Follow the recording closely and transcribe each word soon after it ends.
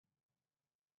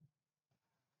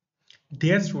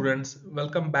Dear students,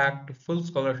 welcome back to Full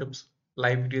Scholarships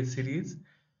live video series.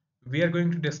 We are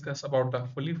going to discuss about the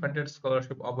fully funded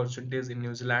scholarship opportunities in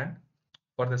New Zealand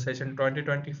for the session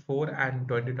 2024 and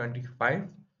 2025.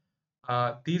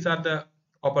 These are the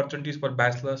opportunities for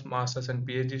bachelor's, master's, and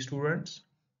PhD students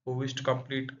who wish to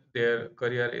complete their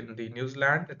career in the New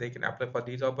Zealand. They can apply for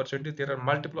these opportunities. There are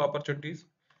multiple opportunities.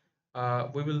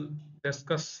 We will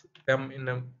discuss them in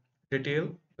a detail.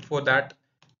 Before that,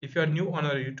 if you are new on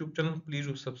our YouTube channel, please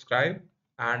do subscribe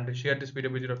and share this video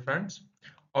with your friends.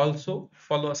 Also,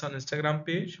 follow us on Instagram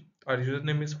page. Our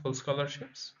username is Full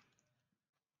Scholarships.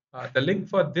 The link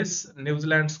for this New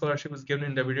Zealand scholarship is given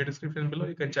in the video description below.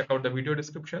 You can check out the video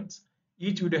descriptions.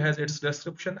 Each video has its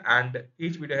description and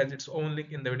each video has its own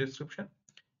link in the video description.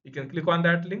 You can click on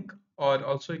that link, or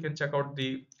also you can check out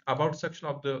the about section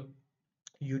of the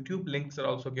YouTube. Links are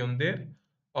also given there,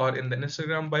 or in the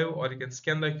Instagram bio, or you can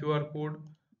scan the QR code,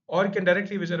 or you can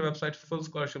directly visit our website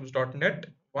fullscholarships.net.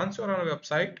 Once you're on our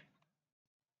website,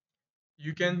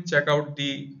 you can check out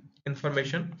the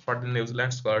information for the New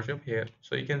Zealand scholarship here.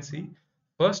 So you can see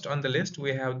first on the list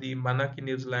we have the Manaaki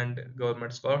New Zealand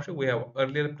government scholarship. We have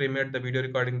earlier premiered the video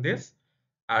recording this,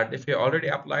 and if you already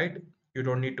applied, you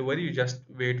don't need to worry, you just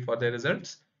wait for the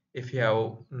results. If you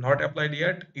have not applied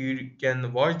yet, you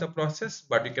can watch the process,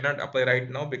 but you cannot apply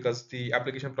right now because the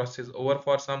application process is over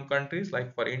for some countries.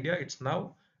 Like for India, it's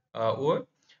now over.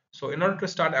 So in order to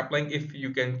start applying, if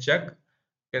you can check,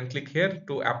 can click here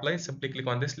to apply. Simply click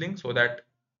on this link so that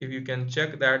if you can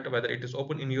check that whether it is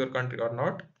open in your country or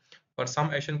not. For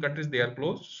some Asian countries they are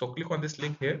closed, so click on this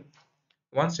link here.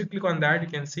 Once you click on that, you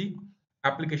can see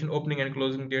application opening and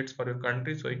closing dates for your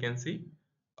country. So you can see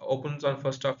opens on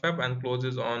 1st of Feb and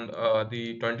closes on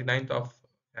the 29th of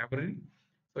February.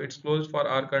 So it's closed for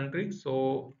our country.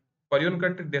 So for your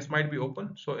country this might be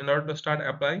open. So in order to start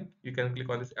applying, you can click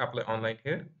on this apply online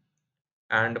here,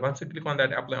 and once you click on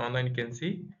that apply online, you can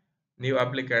see new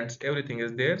applicants, everything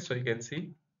is there. So you can see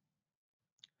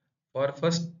for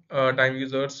first time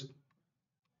users,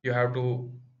 you have to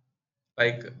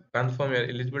like confirm your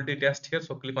eligibility test here.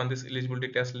 So click on this eligibility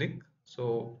test link.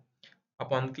 So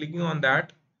upon clicking on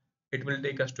that, it will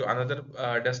take us to another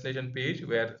destination page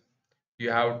where you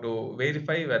have to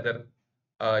verify whether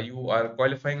you are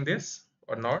qualifying this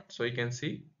or not. So you can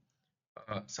see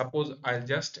suppose I'll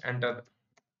just enter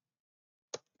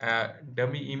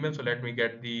dummy email. So let me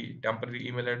get the temporary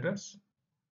email address.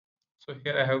 So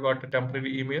here I have got a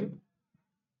temporary email.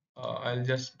 I'll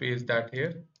just paste that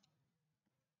here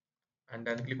and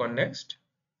then click on next.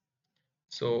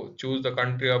 So choose the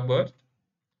country of birth.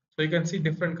 So you can see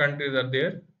different countries are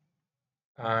there,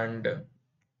 and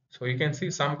so you can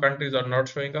see some countries are not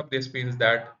showing up. This means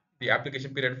that the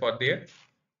application period for there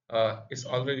is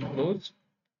already closed.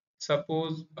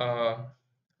 Suppose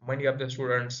many of the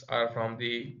students are from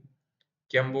the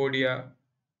Cambodia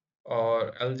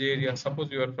or Algeria.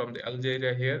 Suppose you are from the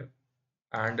Algeria here,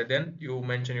 and then you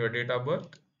mention your date of birth.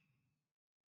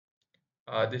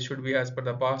 This should be as per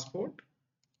the passport.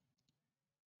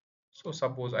 So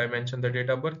suppose I mention the date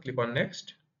of birth, click on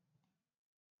next.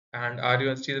 And are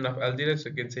you a citizen of Algeria? So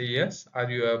you can say yes.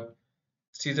 Are you a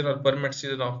citizen or permanent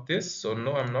citizen of this? So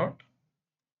no, I'm not.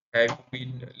 Have you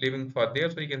been living for there?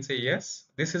 So you can say yes.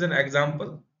 This is an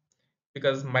example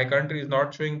because my country is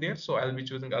not showing there. So I'll be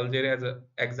choosing Algeria as an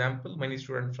example. Many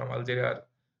students from Algeria are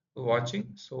watching,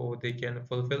 so they can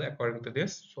fulfill according to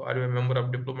this. So are you a member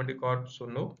of diplomatic corps? So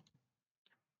no.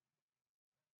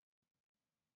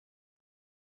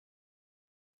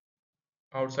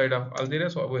 Outside of Algeria,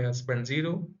 so we have spent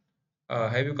zero.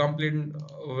 Have you completed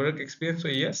work experience? So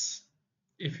yes.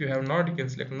 If you have not, you can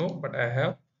select no, but I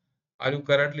have. Are you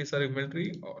currently serving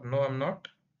military? Or no, I'm not.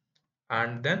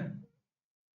 And then,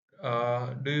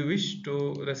 do you wish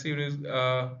to receive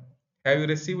have you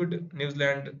received New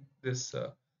Zealand this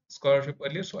scholarship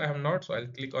earlier? So I have not. So I'll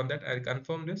click on that. I'll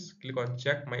confirm this. Click on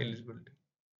check my eligibility.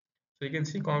 So you can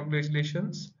see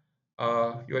congratulations. You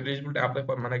are eligible to apply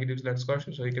for Manaaki New Zealand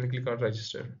scholarship. So you can click on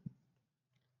register.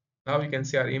 Now you can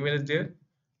see our email is there,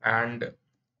 and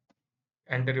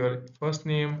enter your first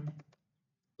name,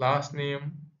 last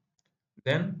name,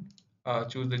 then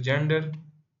choose the gender,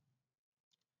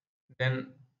 then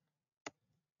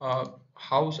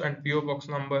house and PO box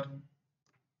number,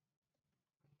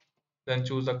 then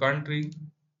choose the country,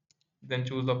 then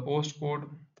choose the postcode,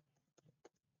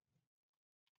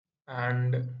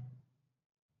 and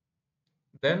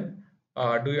then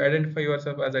do you identify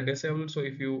yourself as a disabled? So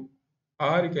if you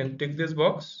are, you can tick this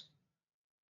box,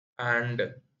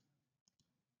 and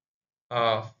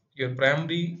your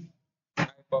primary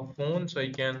type of phone, so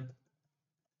you can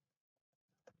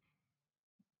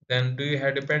Then do you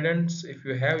have dependents? If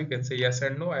you have, you can say yes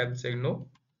and no. I will say no,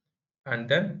 and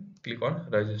then click on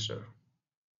register.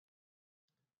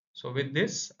 So with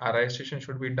this, our registration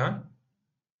should be done,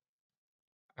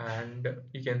 and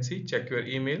you can see check your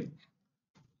email.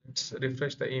 Let's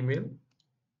refresh the email,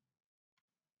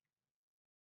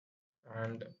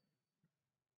 and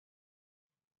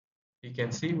you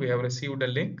can see we have received a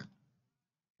link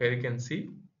where you can see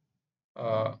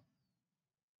uh,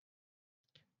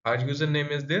 our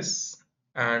username is this,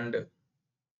 and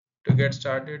to get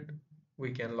started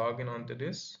we can log in onto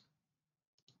this.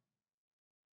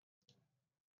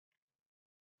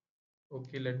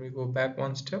 Okay, let me go back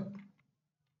one step,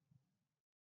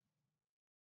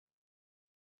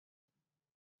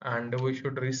 and we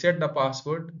should reset the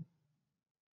password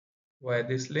via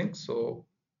this link. So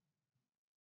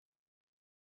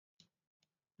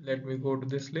let me go to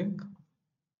this link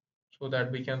so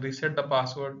that we can reset the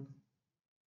password.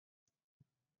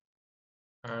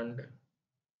 And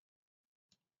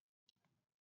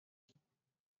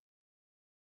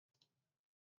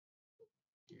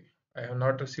I have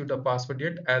not received a password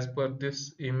yet. As per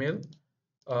this email,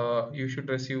 you should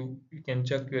receive, you can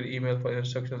check your email for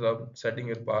instructions of setting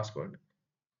your password.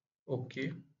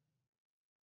 Okay,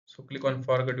 so click on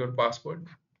forget your password.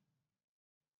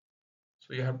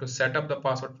 So you have to set up the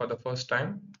password for the first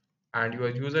time, and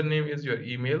your username is your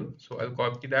email. So I'll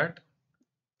copy that,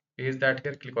 paste that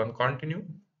here, click on continue,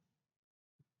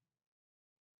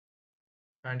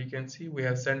 and you can see we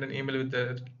have sent an email with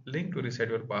the link to reset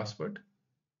your password.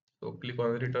 So click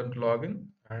on return to login,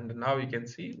 and now you can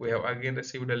see we have again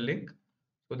received a link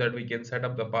so that we can set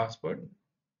up the password.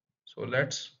 So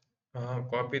let's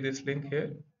copy this link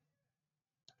here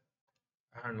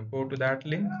and go to that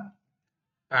link,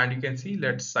 and you can see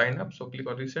let's sign up. So click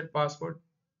on reset password,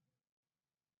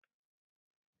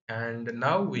 and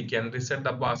now we can reset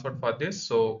the password for this.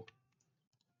 So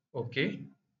okay,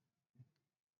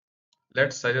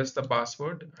 let's suggest the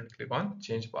password and click on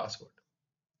change password.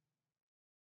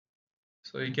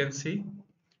 So you can see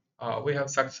we have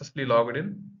successfully logged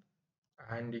in,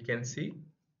 and you can see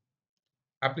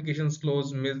applications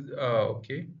closed.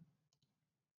 Okay,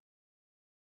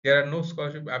 there are no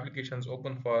scholarship applications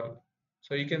open for.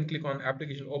 So you can click on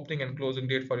application opening and closing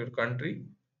date for your country.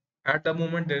 At the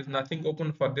moment there is nothing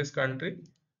open for this country,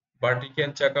 but you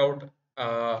can check out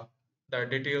the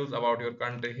details about your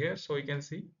country here. So you can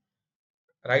see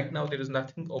right now there is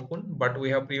nothing open, but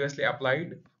we have previously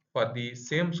applied for the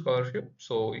same scholarship,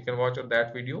 so you can watch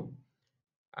that video.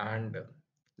 And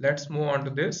let's move on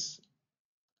to this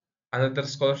another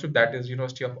scholarship, that is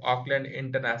University of Auckland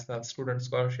International Student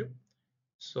Scholarship.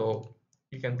 So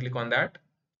you can click on that,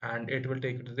 and it will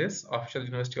take you to this official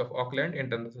University of Auckland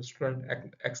International Student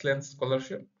Excellence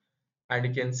Scholarship. And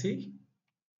you can see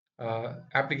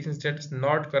application status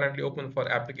not currently open for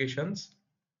applications.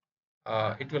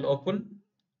 It will open,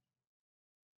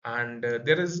 and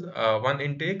there is one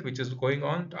intake which is going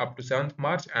on up to 7th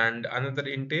March, and another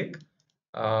intake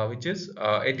which is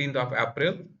 18th of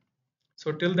April.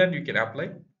 So till then you can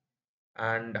apply.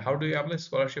 And how do you apply?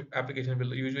 Scholarship application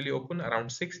will usually open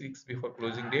around 6 weeks before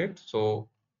closing date. So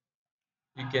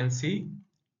you can see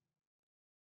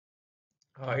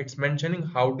it's mentioning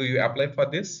how do you apply for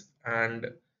this. And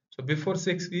so before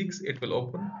 6 weeks it will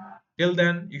open. Till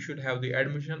then you should have the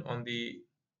admission on the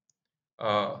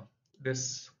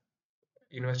this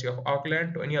University of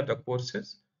Auckland to any of the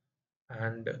courses.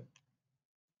 And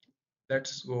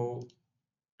let's go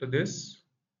to this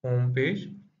home page.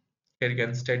 Here you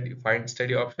can find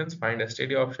study options, find a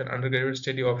study option, undergraduate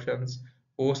study options,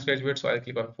 postgraduate. So I'll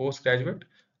click on postgraduate,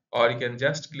 or you can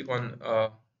just click on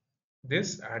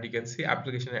this, and you can see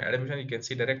application and admission. You can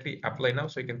see directly apply now,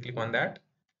 so you can click on that,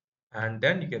 and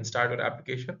then you can start your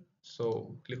application.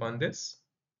 So click on this.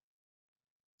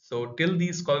 So till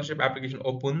the scholarship application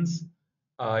opens,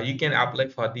 you can apply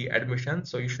for the admission.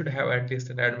 So you should have at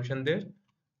least an admission there,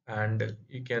 and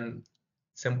you can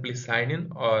simply sign in,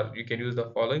 or you can use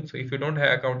the following. So if you don't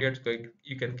have account yet, so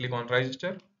you can click on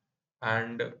register,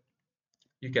 and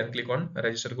you can click on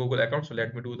register Google account. So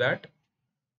let me do that.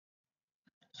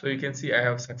 So you can see I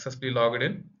have successfully logged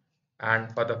in,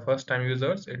 and for the first time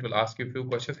users it will ask you a few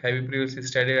questions. Have you previously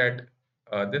studied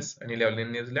at this any level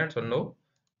in New Zealand? So no.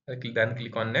 Then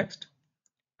click on next,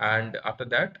 and after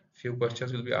that few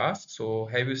questions will be asked. So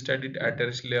have you studied at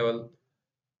tertiary level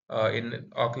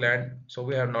in Auckland? So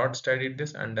we have not studied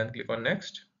this, and then click on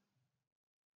next.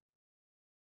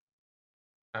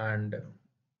 And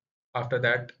after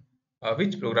that,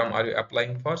 which program are you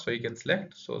applying for? So you can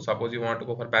select. So suppose you want to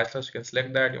go for bachelor's, you can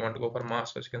select that. You want to go for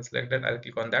master's, you can select that. I'll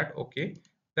click on that. Okay,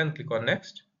 then click on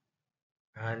next,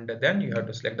 and then you have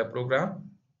to select the program.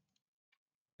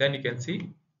 Then you can see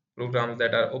programs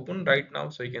that are open right now.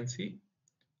 So you can see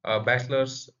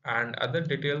bachelors and other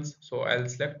details. So I'll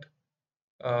select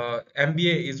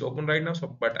MBA is open right now, so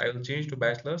but I will change to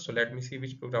bachelor's. So let me see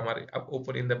which program are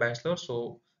open in the bachelor's.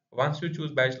 So once you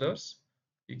choose bachelor's,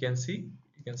 you can see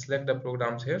you can select the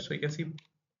programs here. So you can see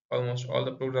almost all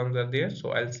the programs are there.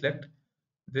 So I'll select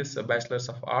this bachelor's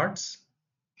of arts,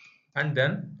 and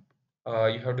then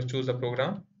you have to choose the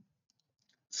program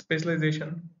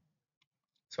specialization.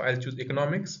 So I'll choose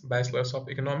economics, bachelor's of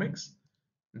economics,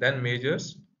 then majors.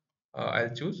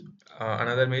 I'll choose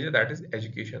another major, that is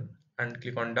education, and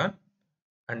click on done,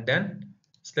 and then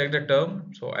select the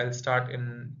term. So I'll start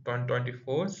in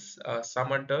 2024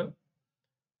 summer term,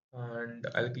 and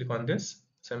I'll click on this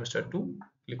semester 2,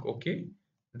 click OK.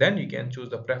 Then you can choose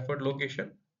the preferred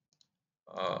location,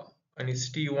 uh, any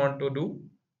city you want to do,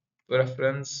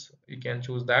 preference you can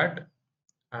choose that,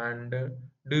 and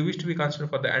do you wish to be considered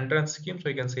for the entrance scheme, so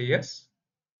you can say yes,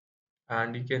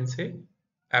 and you can say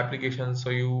application. So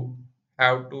you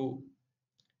have to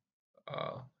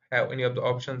uh, have any of the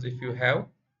options if you have,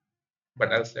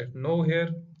 but I'll select no here,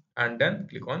 and then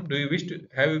click on do you wish to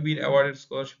have you been awarded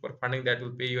scholarship or funding that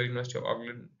will pay your University of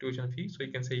Auckland tuition fee, so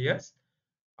you can say yes.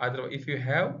 Otherwise, if you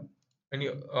have any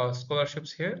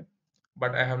scholarships here,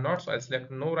 but I have not, so I'll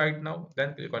select no right now,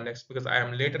 then click on next because I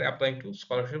am later applying to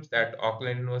scholarships that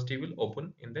Auckland University will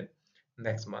open in the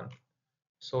next month.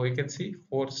 So you can see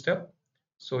fourth step.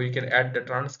 So you can add the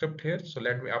transcript here. So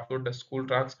let me upload the school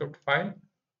transcript file,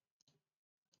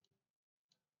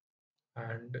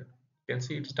 and you can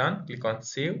see it's done. Click on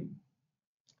save.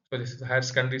 So this is higher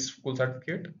secondary school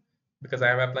certificate. Because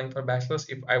I am applying for bachelor's,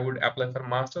 if I would apply for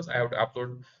master's, I have to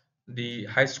upload the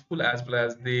high school as well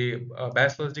as the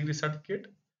bachelor's degree certificate.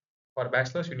 For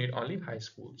bachelor's, you need only high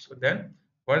school. So then,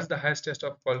 what is the highest test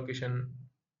of qualification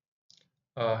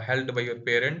held by your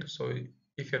parent? So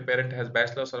if your parent has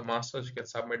bachelor's or master's, you can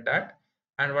submit that.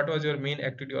 And what was your main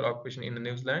activity or occupation in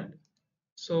New Zealand?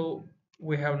 So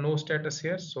we have no status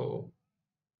here. So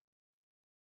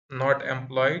not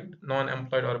employed,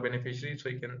 non-employed or beneficiary. So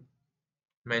you can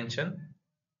mention,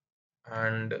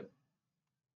 and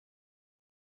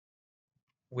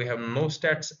we have no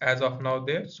stats as of now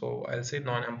there. So I'll say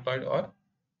non-employed. Or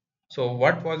so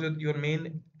what was your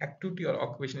main activity or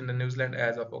occupation in the New Zealand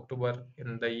as of October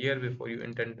in the year before you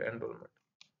intend to enrollment?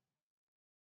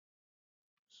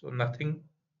 So nothing.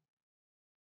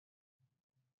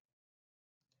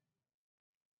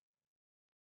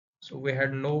 So we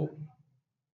had no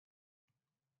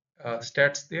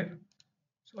stats there.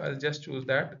 So I'll just choose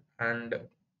that, and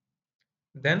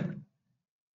then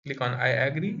click on I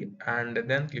agree, and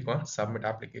then click on submit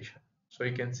application. So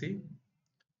you can see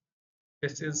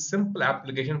this is simple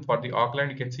application for the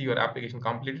Auckland. You can see your application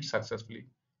completed successfully.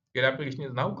 Your application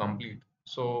is now complete.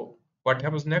 So what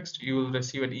happens next? You will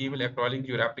receive an email acknowledging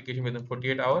your application within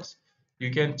 48 hours.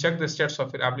 You can check the status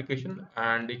of your application,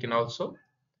 and you can also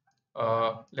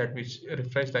let me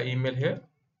refresh the email here.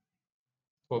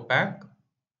 Go back,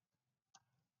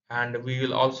 and we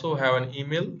will also have an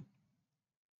email.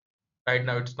 Right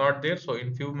now it's not there, so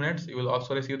in few minutes you will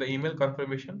also receive the email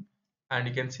confirmation, and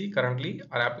you can see currently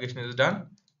our application is done.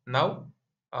 Now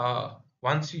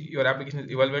once your application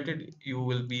is evaluated, you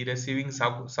will be receiving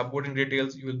supporting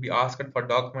details. You will be asked for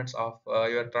documents of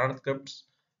your transcripts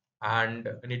and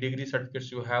any degree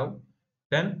certificates you have.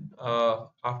 Then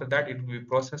after that it will be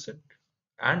processed,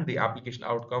 and the application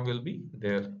outcome will be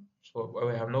there. So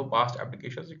we have no past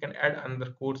applications. You can add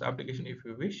another course application if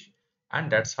you wish,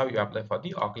 and that's how you apply for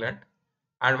the Auckland.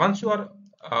 And once you are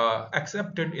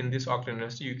accepted in this Auckland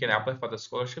University, you can apply for the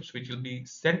scholarships, which will be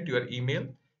sent to your email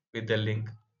with the link.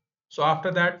 So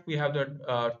after that, we have the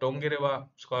Tongarewa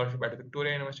scholarship at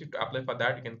Victoria University. To apply for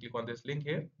that, you can click on this link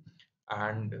here,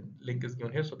 and link is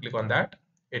given here. So click on that.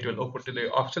 It will open to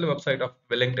the official website of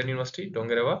Wellington University,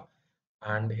 Tongarewa.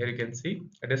 And here you can see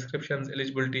a descriptions,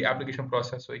 eligibility, application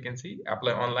process. So you can see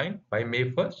apply online by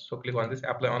May 1st. So click on this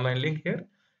apply online link here,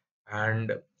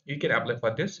 and you can apply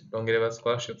for this Tongarewa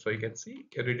scholarship. So you can see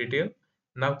every detail.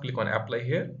 Now click on apply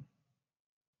here,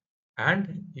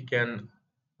 and you can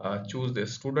choose the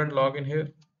student login here,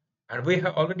 and we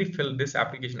have already filled this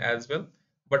application as well,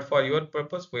 but for your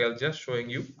purpose we are just showing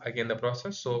you again the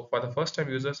process. So for the first time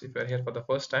users, if you are here for the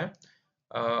first time,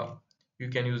 uh, you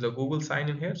can use the Google sign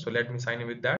in here. So let me sign in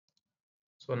with that.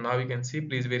 So now you can see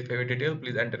please verify your detail,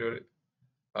 please enter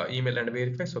your email and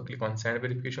verify. So click on send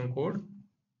verification code.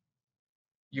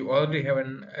 You already have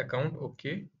an account,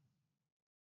 okay?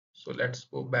 So let's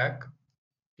go back,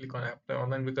 click on apply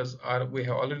online because we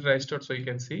have already registered. So you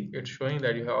can see it's showing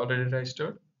that you have already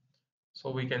registered.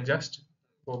 So we can just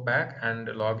go back and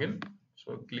log in.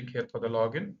 So click here for the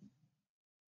login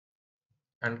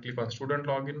and click on student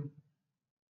login.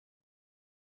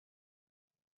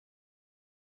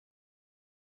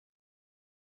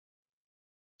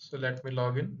 So let me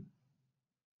log in.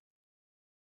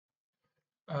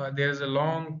 There's a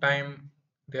long time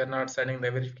they are not sending the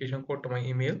verification code to my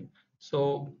email.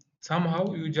 So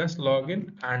somehow you just log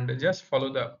in and just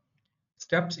follow the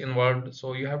steps involved.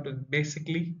 So you have to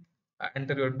basically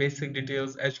enter your basic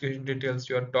details, education details,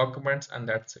 your documents, and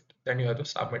that's it. Then you have to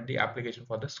submit the application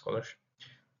for the scholarship.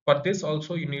 For this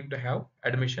also you need to have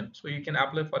admission. So you can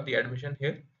apply for the admission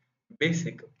here.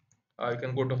 Basic. You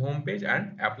can go to home page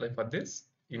and apply for this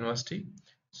university.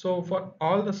 So for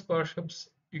all the scholarships,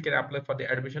 you can apply for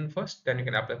the admission first, then you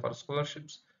can apply for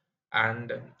scholarships.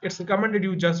 And it's recommended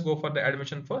you just go for the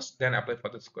admission first, then apply for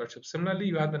the scholarship. Similarly,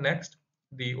 you have the next,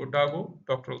 the Otago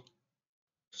doctoral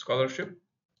scholarship.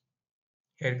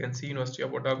 Here you can see University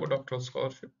of Otago doctoral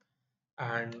scholarship,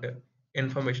 and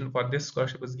information for this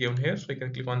scholarship is given here. So you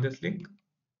can click on this link,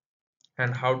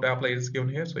 and how to apply is given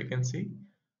here. So you can see,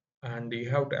 and you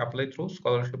have to apply through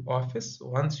scholarship office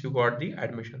once you got the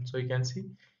admission. So you can see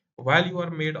while you are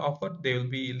made offer, they will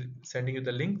be sending you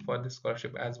the link for the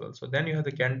scholarship as well. So then you have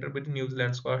the Canterbury New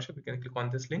Zealand scholarship. You can click on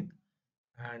this link,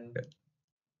 and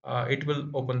it will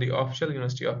open the official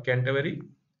University of Canterbury,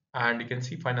 and you can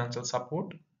see financial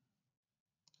support,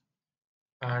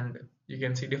 and you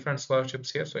can see different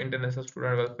scholarships here. So International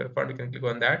Student Welfare Fund, you can click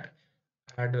on that,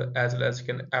 and as well as you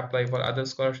can apply for other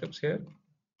scholarships here.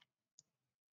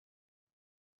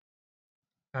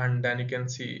 And then you can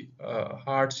see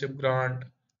hardship grant,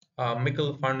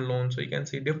 Mickle fund loan. So you can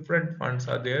see different funds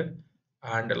are there,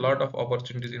 and a lot of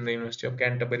opportunities in the University of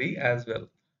Canterbury as well.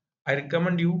 I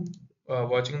recommend you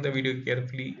watching the video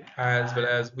carefully, as well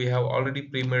as we have already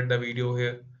premiered the video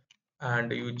here,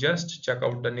 and you just check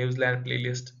out the New Zealand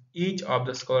playlist. Each of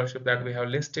the scholarship that we have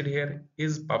listed here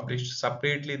is published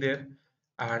separately there,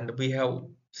 and we have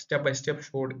step by step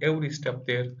showed every step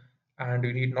there, and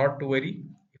you need not to worry.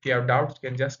 If you have doubts, you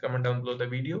can just comment down below the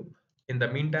video. In the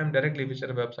meantime, directly visit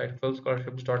our website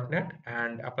fullscholarships.net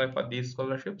and apply for these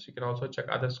scholarships. You can also check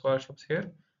other scholarships here,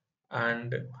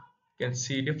 and you can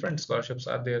see different scholarships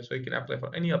are there, so you can apply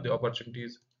for any of the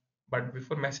opportunities. But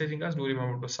before messaging us, do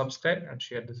remember to subscribe and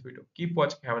share this video. Keep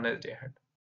watching. Have a nice day ahead.